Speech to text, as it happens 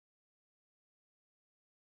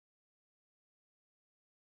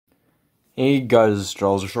Hey guys,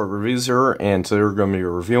 Charles Short Reviews here, and today we're going to be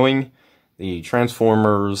reviewing the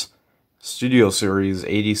Transformers Studio Series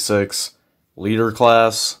 86 Leader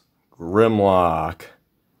Class Grimlock.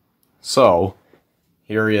 So,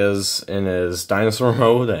 here he is in his dinosaur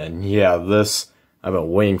mode, and yeah, I've been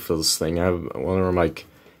waiting for this thing. I wonder my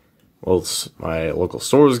local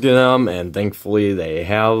stores get them, and thankfully they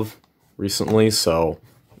have recently, so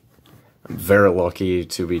I'm very lucky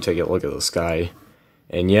to be taking a look at this guy.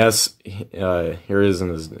 And yes, here he is in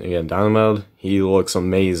his, again, Dino mode. He looks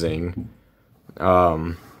amazing.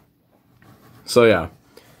 So yeah,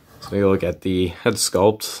 let's take a look at the head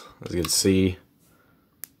sculpt. As you can see,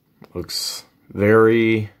 looks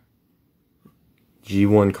very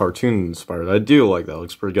G1 cartoon inspired. I do like that. It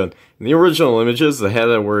looks pretty good. In the original images, they had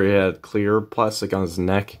it where he had clear plastic on his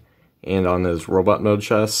neck and on his robot mode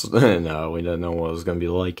chest, and we didn't know what it was going to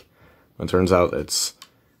be like. It turns out it's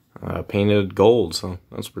painted gold, so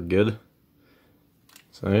that's pretty good.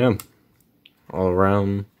 So yeah, all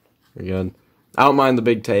around pretty good. I don't mind the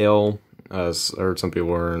big tail, or some people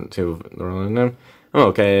weren't too. I'm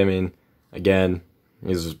okay. I mean, again,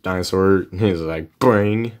 he's a dinosaur. He's like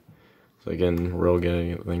bring. So again, real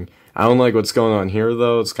good thing. I don't like what's going on here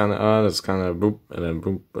though. It's kind of odd. It's kind of boop and then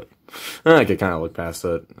boop, but I could kind of look past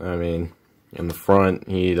it. I mean, in the front,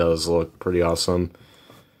 he does look pretty awesome.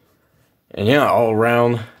 And yeah, all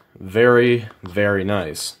around, very, very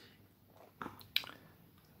nice.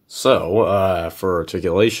 So, for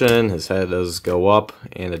articulation, his head does go up,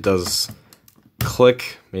 and it does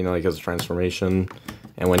click, meaning like his transformation.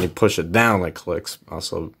 And when you push it down, it clicks,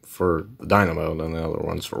 also for the Dino mode, and the other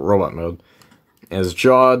one's for robot mode. And his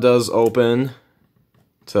jaw does open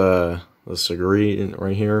to this degree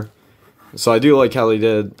right here. So I do like how they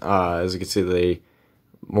did, as you can see, they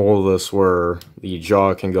mold this where the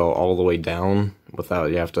jaw can go all the way down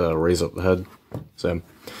without you have to raise up the head. So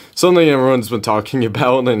something everyone's been talking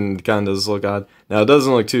about and kind of does look odd. Now it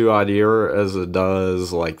doesn't look too odd here as it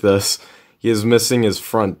does like this. He is missing his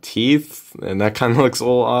front teeth, and that kind of looks a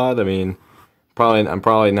little odd. I mean, I'm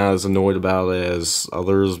probably not as annoyed about it as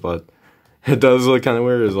others, but it does look kind of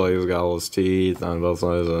weird. It's like he's got all his teeth on both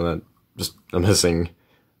sides and then just a missing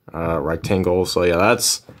rectangle. So yeah,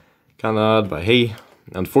 that's kind of odd, but hey.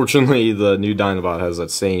 Unfortunately, the new Dinobot has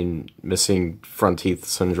that same missing front teeth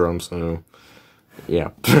syndrome, so yeah.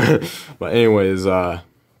 But anyways, and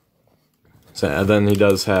then he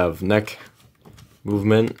does have neck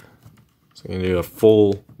movement, so you can do a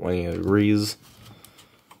full 180 degrees.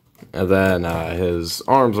 And then his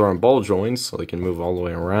arms are on ball joints, so they can move all the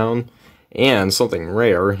way around. And something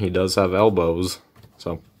rare, he does have elbows,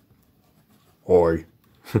 so oi.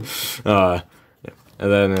 Yeah.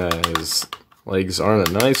 And then his legs are a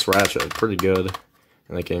nice ratchet, pretty good,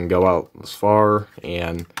 and they can go out this far.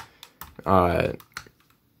 And then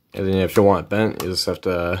if you want it bent, you just have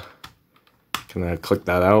to kind of click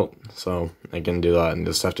that out. So I can do that, and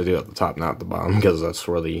just have to do it at the top, not the bottom, because that's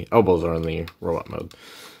where the elbows are in the robot mode.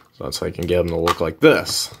 So that's how I can get him to look like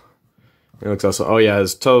this. It looks awesome. Oh yeah,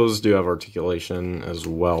 his toes do have articulation as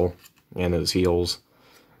well, and his heels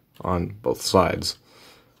on both sides.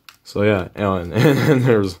 So yeah, and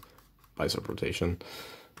there's bicep rotation,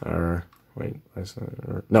 or wait, bicep,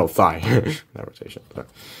 or, no, thigh, not rotation. Sorry.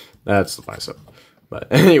 That's the bicep.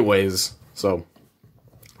 But anyways, so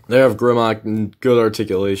they have Grimlock, good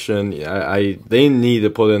articulation. Yeah, they need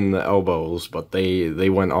to put in the elbows, but they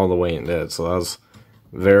went all the way and did, so that's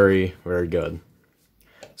very, very good.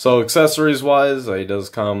 So accessories wise, he does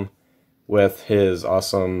come with his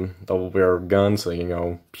awesome double barrel gun, so you can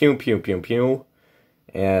go pew pew pew pew,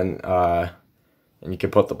 and you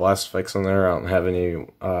can put the blast effects in there. I don't have any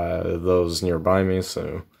of those nearby me,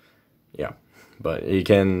 so yeah. But you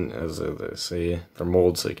can, as they say, they're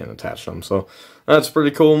molds, so you can attach them. So that's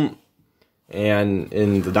pretty cool. And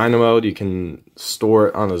in the Dino mode, you can store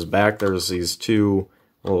it on his back. There's these two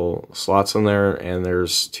little slots in there, and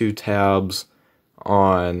there's two tabs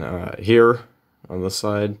on here, on this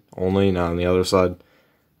side only, not on the other side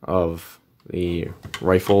of the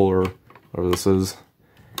rifle, or whatever this is.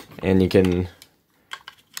 And you can,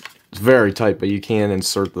 it's very tight, but you can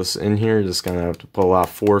insert this in here. You just kind of have to put a lot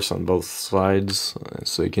of force on both sides,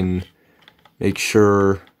 so you can make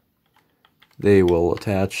sure they will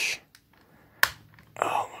attach.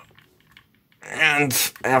 Oh.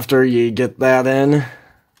 And after you get that in,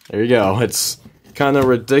 there you go. It's kind of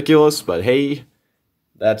ridiculous, but hey,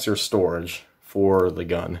 that's your storage for the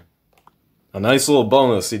gun. A nice little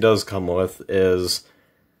bonus he does come with is,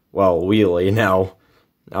 well, wheelie. Now,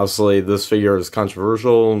 obviously, this figure is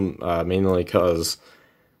controversial, mainly because,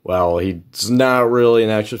 well, he's not really an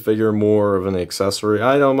action figure, more of an accessory.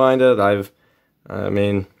 I don't mind it. I've I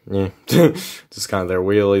mean, yeah, just kind of there.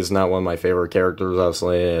 Wheelie's not one of my favorite characters,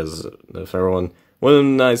 obviously, as if everyone would have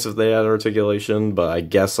been nice if they had articulation, but I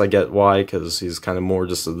guess I get why, because he's kind of more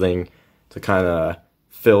just a thing to kind of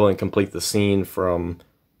fill and complete the scene from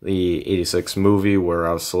the 86 movie, where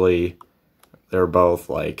obviously they're both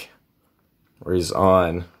like, where he's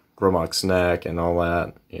on Grimlock's neck and all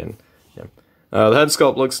that, and yeah. The head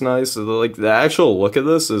sculpt looks nice. Like, the actual look of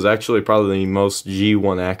this is actually probably the most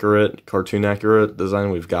G1 accurate, cartoon accurate design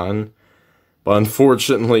we've gotten. But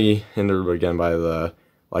unfortunately, hindered again by the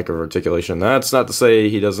lack of articulation. That's not to say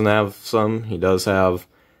he doesn't have some. He does have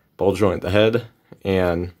ball joint at the head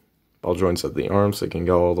and ball joints at the arms, so he can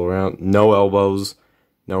go all the way around. No elbows,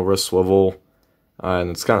 no wrist swivel.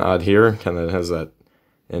 And it's kind of odd here. Kind of has that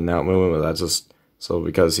in and out movement, but that's just so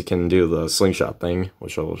because he can do the slingshot thing,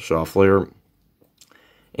 which I'll show off later.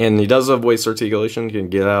 And he does have waist articulation. You can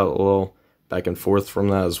get out a little back and forth from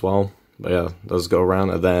that as well. But yeah, it does go around.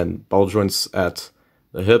 And then ball joints at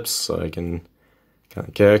the hips, so I can kind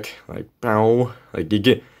of kick, like, pow. Like,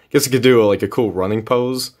 guess you could do like a cool running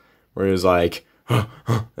pose, where he's like, and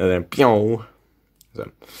then, pew. So,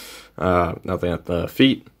 nothing at the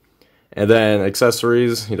feet. And then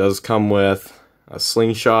accessories, he does come with a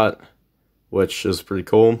slingshot, which is pretty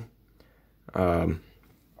cool.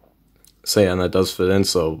 And that does fit in,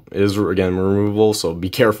 so it is, again, removable, so be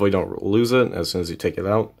careful you don't lose it as soon as you take it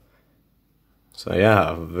out. So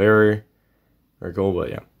yeah, very, very cool, but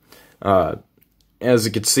yeah. As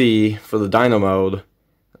you can see, for the Dino mode,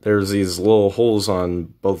 there's these little holes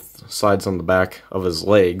on both sides on the back of his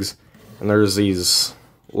legs, and there's these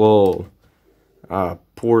little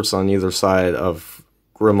ports on either side of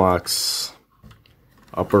Grimlock's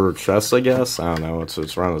upper chest, I guess. I don't know,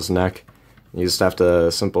 it's around his neck. You just have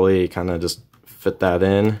to simply kind of just fit that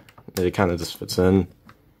in. It kind of just fits in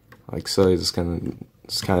like so. You just kind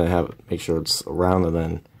of have make sure it's around and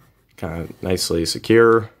then kind of nicely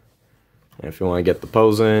secure. And if you want to get the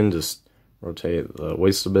pose in, just rotate the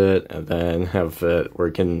waist a bit and then have it where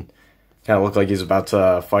it can kind of look like he's about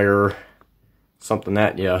to fire something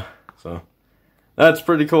at you. So that's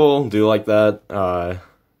pretty cool. Do like that. But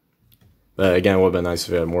again, it would have been nice if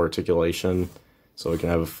he had more articulation, so we can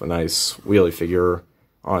have a nice wheelie figure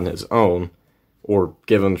on his own, or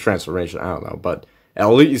give him the transformation. I don't know, but at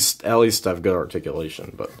least have good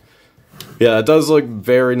articulation. But yeah, it does look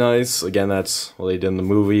very nice. Again, that's what they did in the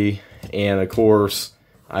movie, and of course,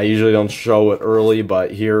 I usually don't show it early,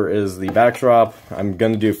 but here is the backdrop. I'm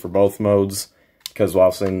gonna do it for both modes because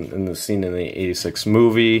we've seen in the scene in the '86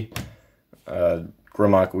 movie,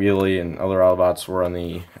 Grimlock, Wheelie, and other Autobots were on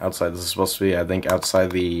the outside. This is supposed to be, I think,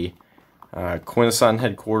 outside the Quintesson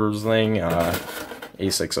headquarters thing,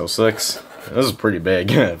 A606. This is pretty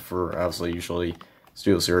big for, obviously, usually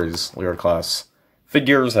Studio Series Lyra class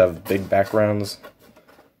figures have big backgrounds.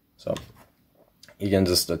 So you can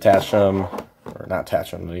just attach them, or not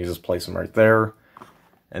attach them, you just place them right there.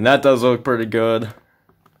 And that does look pretty good.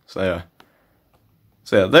 So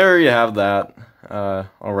yeah, there you have that all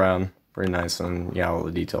around. Pretty nice, and yeah, all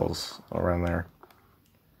the details around there.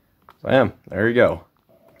 So yeah, there you go.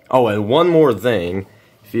 Oh, and one more thing.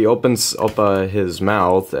 If he opens up his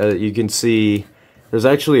mouth, you can see there's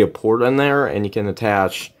actually a port in there, and you can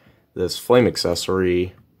attach this flame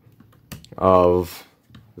accessory of...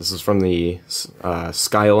 This is from the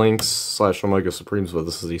Skylinks / Omega Supremes, but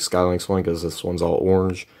this is the Skylinks one because this one's all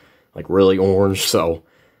orange, like really orange. So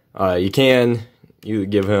you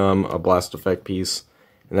give him a blast effect piece,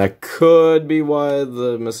 and that could be why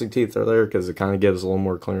the missing teeth are there, because it kind of gives a little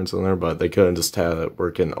more clearance in there. But they could have just had it where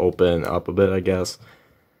it can open up a bit, I guess.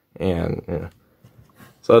 And yeah,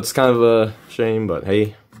 so it's kind of a shame, but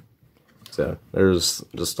hey, so there's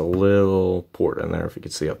just a little port in there if you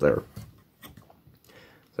can see up there.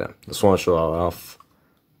 So just want to show that off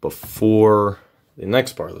before the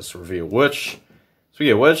next part of this review.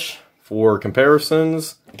 Speaking of which, for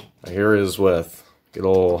comparisons, here is with good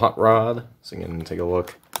old Hot Rod, so you can take a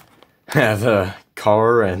look at the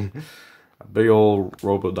car and a big old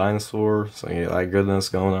Robo Dinosaur, so you get that goodness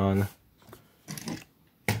going on.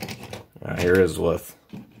 Here is with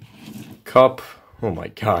Cup. Oh my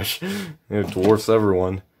gosh, it dwarfs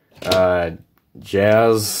everyone.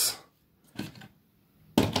 Jazz.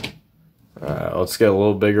 Let's get a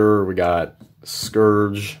little bigger. We got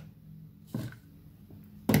Scourge.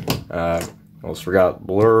 Almost forgot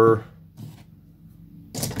Blur.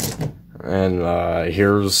 And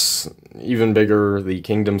here's even bigger, the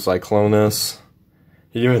Kingdom Cyclonus.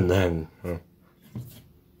 Even then.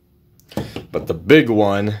 But the big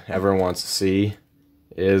one everyone wants to see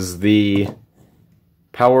is the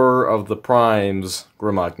Power of the Primes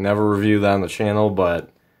Grimlock. Never reviewed that on the channel, but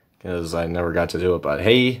because I never got to do it. But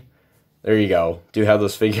hey, there you go. Do have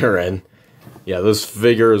this figure in. Yeah, this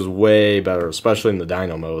figure is way better, especially in the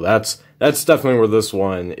Dino mode. That's definitely where this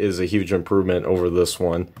one is a huge improvement over this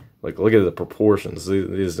one. Like, look at the proportions.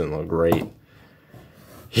 These didn't look great.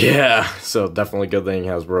 Yeah, so definitely good thing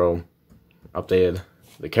Hasbro updated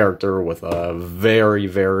the character with a very,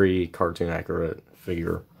 very cartoon accurate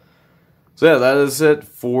figure. So yeah, that is it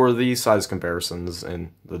for the size comparisons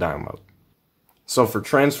in the Dino mode. So for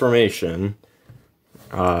transformation,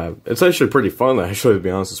 it's actually pretty fun, actually, to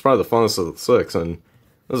be honest. It's probably the funnest of the 6, and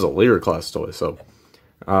this is a leader class toy, so...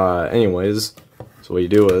 anyways, so what you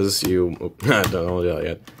do is you... I don't know do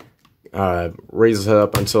that yet. Raise it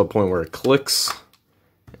up until a point where it clicks,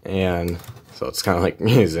 and so it's kind of like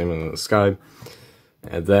he's aiming in the sky.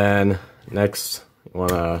 And then, next, you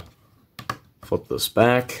want to flip this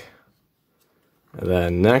back. And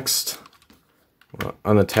then next,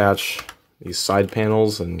 unattach these side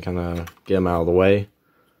panels and kind of get them out of the way.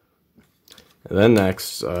 And then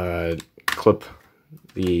next, clip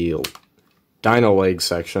the dino leg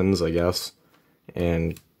sections, I guess,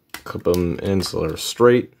 and clip them in so they're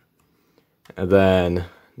straight. And then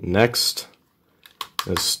next,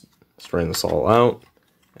 just straighten this all out,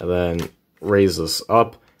 and then raise this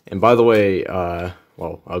up. And by the way,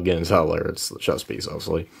 well, I'll get into that later. It's the chest piece,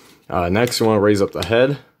 obviously. Next, you want to raise up the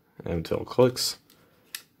head until it clicks.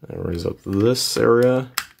 And raise up this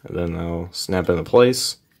area, and then I'll snap into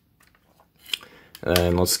place.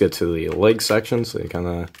 And let's get to the leg section. So you kind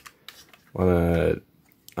of want to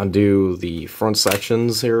undo the front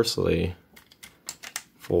sections here so they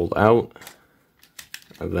fold out.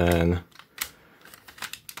 And then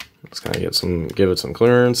let's kind of give it some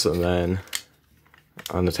clearance, and then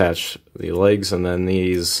unattach the legs, and then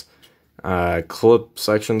these clip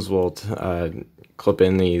sections will clip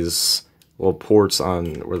in these little ports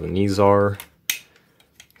on where the knees are.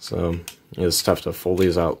 So you just have to fold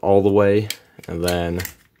these out all the way, and then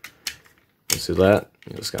let's do that.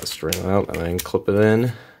 You just gotta straighten it out and then clip it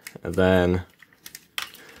in, and then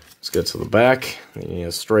let's get to the back. You need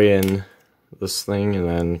to straighten this thing and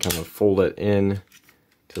then kind of fold it in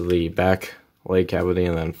to the back leg cavity,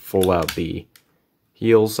 and then fold out the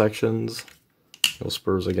heel sections, heel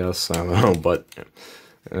spurs, I guess. I don't know, but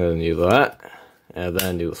and then do that, and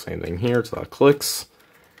then do the same thing here till that clicks,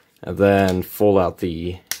 and then fold out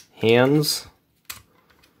the hands,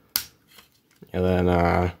 and then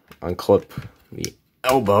unclip the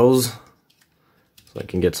elbows so I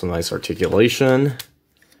can get some nice articulation.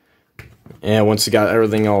 And once you got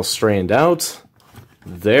everything all straightened out,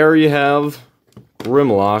 there you have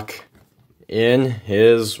Grimlock in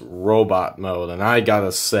his robot mode. And I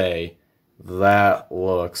gotta say, that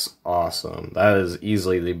looks awesome. That is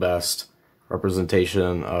easily the best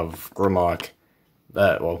representation of Grimlock,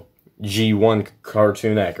 well, G1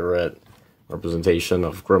 cartoon accurate representation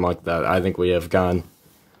of Grimlock that I think we have gone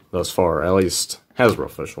thus far, at least Hasbro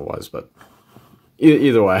official wise. But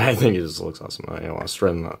either way, I think it just looks awesome. I want to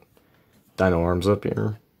straighten that dino arms up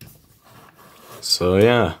here. So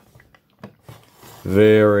yeah,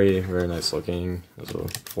 very, very nice looking. There's a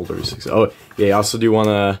folder 6. Oh yeah, you also do want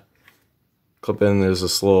to clip in. There's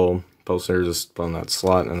this little poster, just put in that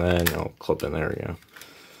slot, and then you'll clip in there. Yeah,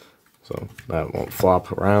 so that won't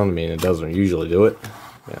flop around. I mean, it doesn't usually do it.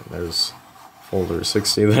 Yeah, there's folder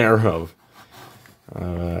 60 there of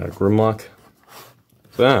Grimlock.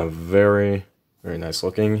 So yeah, very, very nice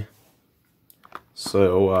looking.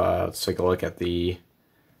 So let's take a look at the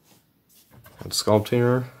sculpt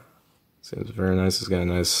here. Seems very nice. It's got a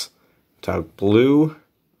nice metallic blue.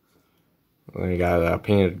 And then you got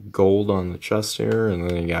painted gold on the chest here, and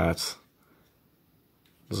then you got,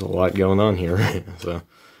 there's a lot going on here. So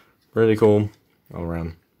pretty cool all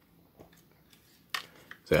around.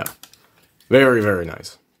 So yeah, very, very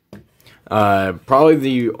nice. Probably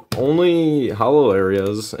the only hollow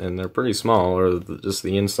areas, and they're pretty small, are just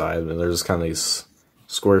the inside. And there's kind of these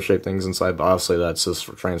square-shaped things inside, but obviously that's just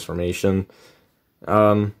for transformation.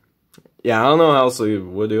 Yeah, I don't know how else they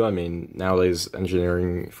would do. I mean, nowadays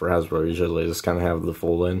engineering for Hasbro usually just kind of have the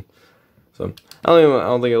fold in. So I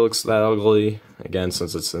don't think it looks that ugly. Again,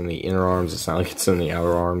 since it's in the inner arms, it's not like it's in the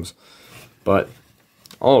outer arms. But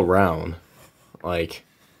all around, like,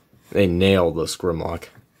 they nailed this Grimlock.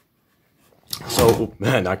 So,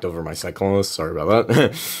 I knocked over my cyclonist, sorry about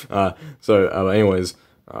that. Anyways,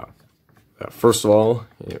 first of all,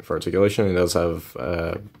 for articulation, it does have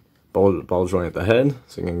ball joint at the head,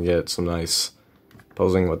 so you can get some nice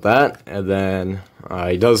posing with that. And then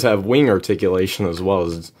he does have wing articulation as well,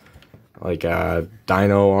 as like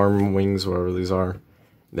dino arm wings, whatever these are.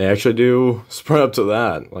 They actually do spread up to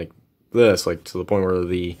that, like this, like to the point where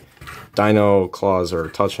the dino claws are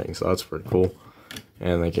touching, so that's pretty cool.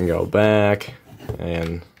 And they can go back,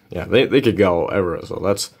 and yeah, they could go everywhere, so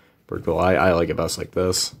that's pretty cool. I like it best like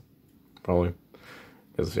this, probably,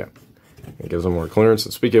 because yeah, it gives them more clearance.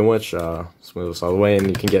 And speaking of which, smooth this out of the way, and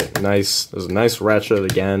you can get there's a nice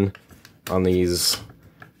ratchet again on these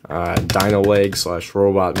dino leg /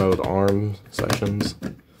 robot mode arm sections.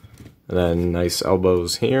 And then nice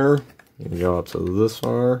elbows here. You can go up to this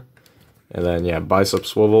far. And then, yeah, bicep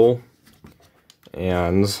swivel.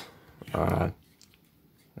 And a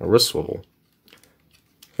wrist swivel.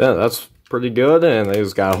 Yeah, that's pretty good. And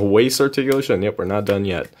they've got waist articulation. Yep, we're not done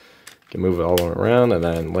yet. You can move it all the way around. And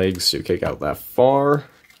then legs, you kick out that far.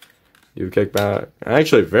 You kick back.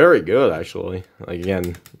 Actually, very good, actually. Like,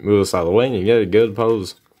 again, move this out of the way and you get a good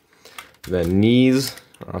pose. Then knees,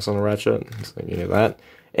 also on the ratchet. So you get that.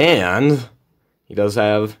 And he does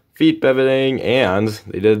have feet pivoting, and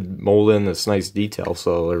they did mold in this nice detail,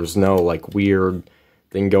 so there's no like weird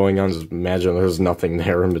thing going on. Just imagine there's nothing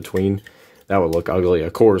there in between. That would look ugly.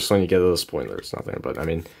 Of course, when you get to this point, there's nothing. But I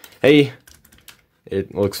mean, hey,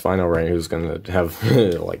 it looks fine already. Who's gonna have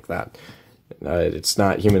like that? It's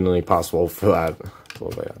not humanly possible for that to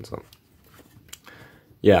look like that. So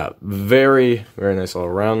yeah, very, very nice all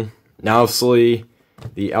around. Now, obviously,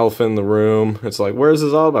 the elephant in the room, it's like, where's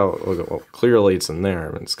this all about? Well, clearly it's in there.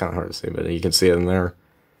 I mean, it's kind of hard to see, but you can see it in there.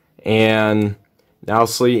 And now,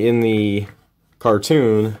 obviously, in the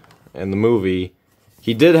cartoon and the movie,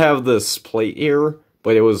 he did have this plate here,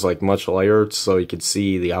 but it was like much lighter, so you could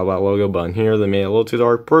see the Outback logo. But in here, they made it a little too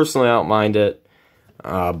dark. Personally, I don't mind it,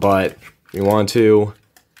 but if you want to,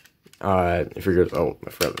 if you're good, oh, I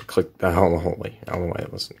forgot to click that on the whole way. I don't know why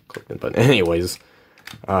it wasn't clicking, but anyways,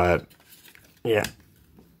 yeah.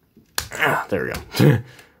 There we go.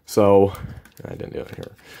 So, I didn't do it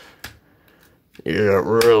here. You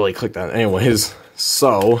really click that. Anyways,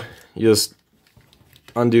 so, you just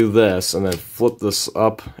undo this, and then flip this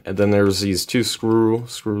up, and then there's these two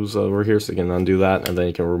screws over here, so you can undo that, and then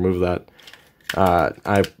you can remove that.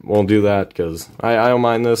 I won't do that, because I don't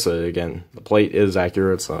mind this. Again, the plate is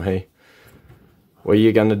accurate, so hey, what are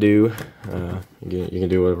you gonna do? You can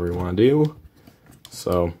do whatever you want to do.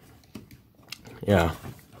 So, yeah.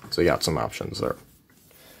 So you got some options there.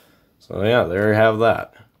 So yeah, there you have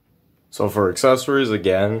that. So for accessories,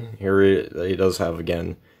 again, here he does have,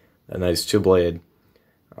 again, a nice two-blade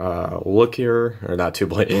look here. Or not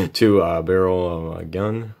two-blade, two-barrel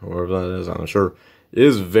gun, or whatever that is, I'm not sure. It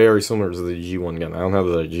is very similar to the G1 gun. I don't have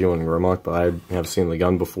the G1 Grimlock, but I have seen the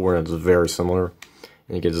gun before, and it's very similar.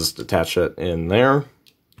 And you can just attach it in there.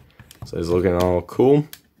 So it's looking all cool.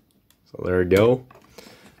 So there you go.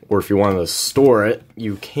 Or if you want to store it,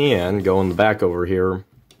 you can go in the back over here.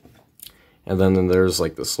 And then there's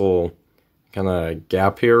like this little kind of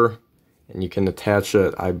gap here. And you can attach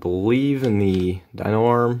it, I believe, in the dino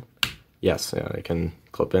arm. Yes, yeah, it can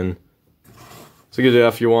clip in. So you can do that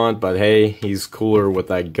if you want, but hey, he's cooler with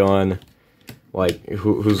that gun. Like,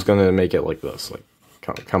 who's going to make it like this? Like,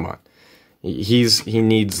 come on. He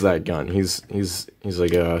needs that gun. He's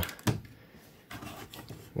like a...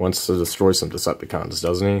 wants to destroy some Decepticons,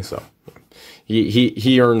 doesn't he? So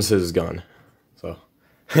he earns his gun. So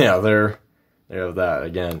yeah, there you have that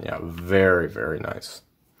again. Yeah, very, very nice.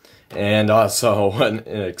 And also an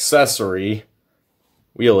accessory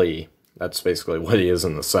wheelie. That's basically what he is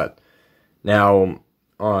in the set. Now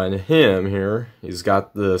on him here, he's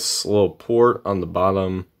got this little port on the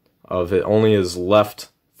bottom of it, only his left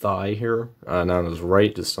thigh here, not on his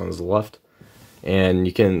right, just on his left. And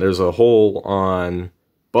there's a hole on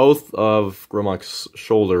both of Grimlock's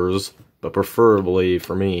shoulders, but preferably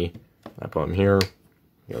for me, I put him here,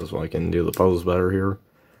 because I can do the pose better here.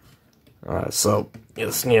 So you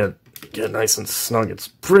just need to get it nice and snug. It's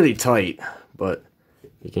pretty tight, but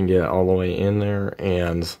you can get it all the way in there,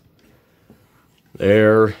 and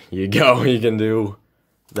there you go. You can do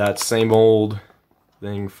that same old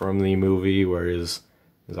thing from the movie where he's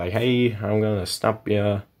like, hey, I'm gonna stop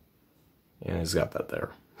ya, and he's got that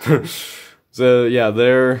there. So yeah,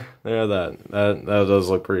 that does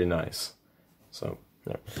look pretty nice. So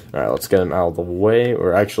yeah. All right, let's get him out of the way.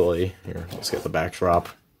 Or actually, here, let's get the backdrop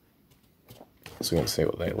so we can see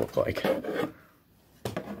what they look like.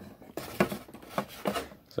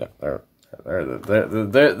 So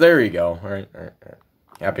there you go. All right.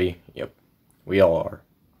 Happy? Yep, we all are.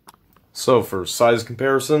 So for size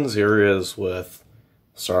comparisons, here he is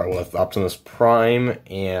start with Optimus Prime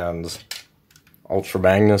and Ultra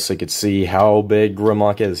Magnus. So you could see how big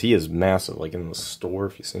Grimlock is. He is massive. Like in the store,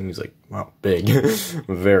 if you see him, he's like, wow, big.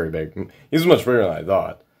 Very big. He's much bigger than I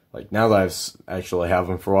thought. Like now that I've actually have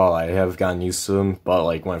him for a while, I have gotten used to him. But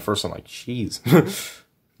like when I first, I'm like, jeez.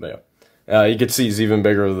 But yeah. You can see he's even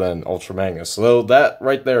bigger than Ultra Magnus. So that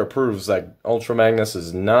right there proves that Ultra Magnus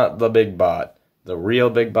is not the big bot. The real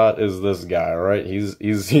big bot is this guy, right?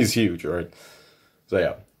 He's huge, right? So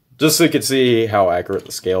yeah, just so you can see how accurate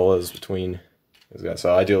the scale is between these guys.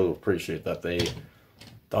 So I do appreciate that they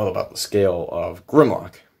thought about the scale of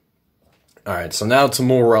Grimlock. Alright, so now to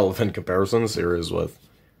more relevant comparisons. Here is with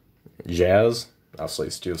Jazz. Obviously,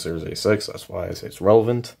 Steel Series A6, that's why I say it's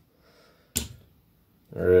relevant.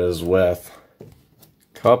 There is with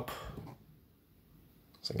Cup,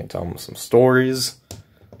 so I can tell them some stories.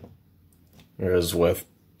 There is with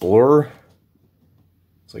Blur,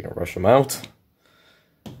 so I can rush them out.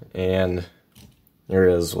 And here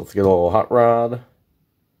is with good old Hot Rod.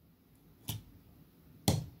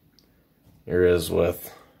 Here is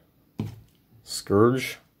with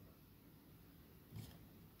Scourge.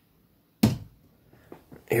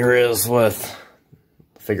 Here is with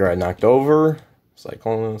the figure I knocked over,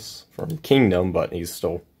 Cyclonus from Kingdom, but he's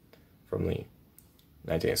still from the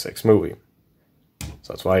 1986 movie.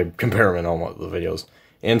 So that's why I compare him in all the videos.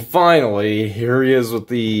 And finally, here he is with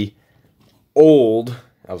the old,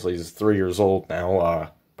 obviously he's 3 years old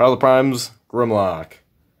now, Power of the Primes, Grimlock.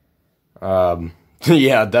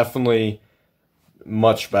 Yeah, definitely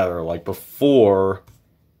much better. Like before,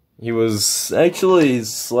 he was actually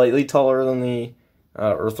slightly taller than the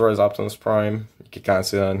Earthrise Optimus Prime. You can kind of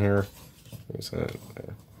see that in here.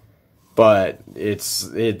 But this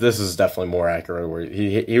is definitely more accurate. Where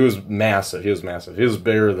he was massive. He was massive. He was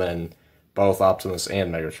bigger than both Optimus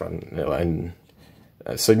and Megatron,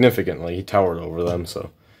 and significantly he towered over them.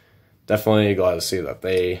 So definitely glad to see that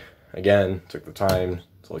they again took the time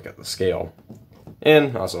to look at the scale,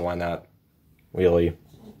 and also why not Wheelie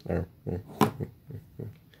there.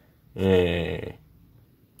 Yeah.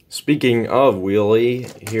 Speaking of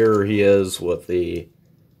Wheelie, here he is with the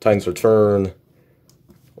Titans Return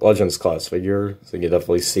Legends class figure, so you can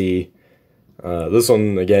definitely see this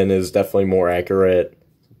one again is definitely more accurate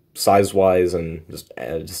size-wise and just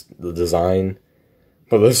the design.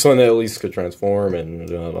 But this one at least could transform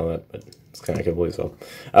and all that, but it's kind of complete. So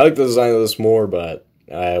I like the design of this more, but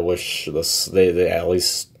I wish they at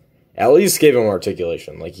least gave him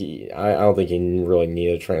articulation. Like I don't think he really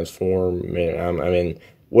needed to transform. I mean,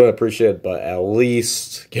 wouldn't appreciate it, but at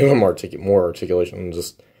least give him more articulation,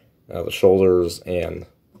 just the shoulders and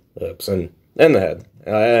the hips and the head.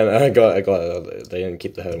 And I'm glad they didn't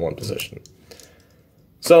keep the head in one position.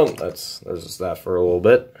 So there's just that for a little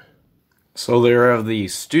bit. So there have the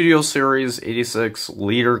Studio Series 86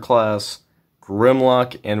 Leader Class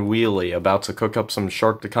Grimlock and Wheelie about to cook up some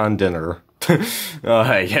Sharktacon dinner.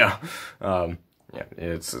 Yeah. Yeah,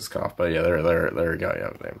 it's cough, but yeah, there you go.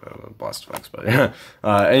 Yeah, blast effects, but yeah.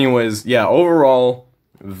 Anyways, yeah, overall,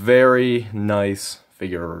 very nice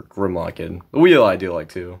figure, Grimlock, and the wheel I do like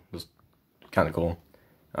too. It's kind of cool.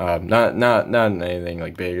 Not anything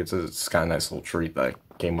like big. It's kind of nice little treat that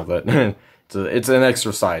came with it. it's an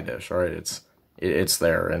extra side dish, right? It's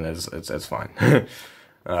there and it's fine.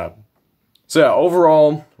 So yeah,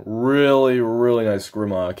 overall, really nice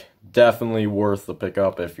Grimlock. Definitely worth the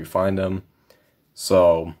pickup if you find him.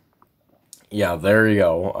 So, yeah, there you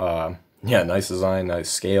go. Yeah, nice design, nice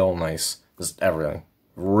scale, nice, just everything.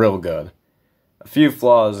 Real good. A few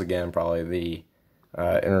flaws, again, probably the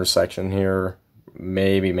intersection here.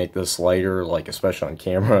 Maybe make this lighter, like, especially on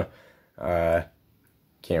camera.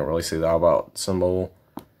 Can't really see the about symbol.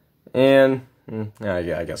 And,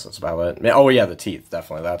 yeah, I guess that's about it. Oh, yeah, the teeth,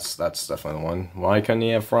 definitely. That's definitely the one. Why couldn't he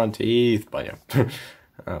have front teeth? But, yeah.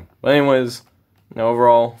 But anyways,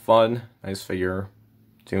 overall, fun, nice figure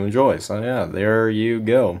to enjoy. So yeah, there you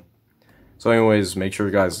go. So anyways, make sure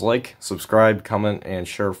you guys like, subscribe, comment, and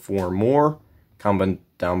share for more. Comment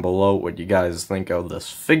down below what you guys think of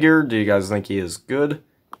this figure. Do you guys think he is good,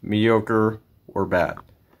 mediocre, or bad?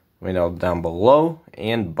 Let me know down below,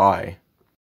 and bye.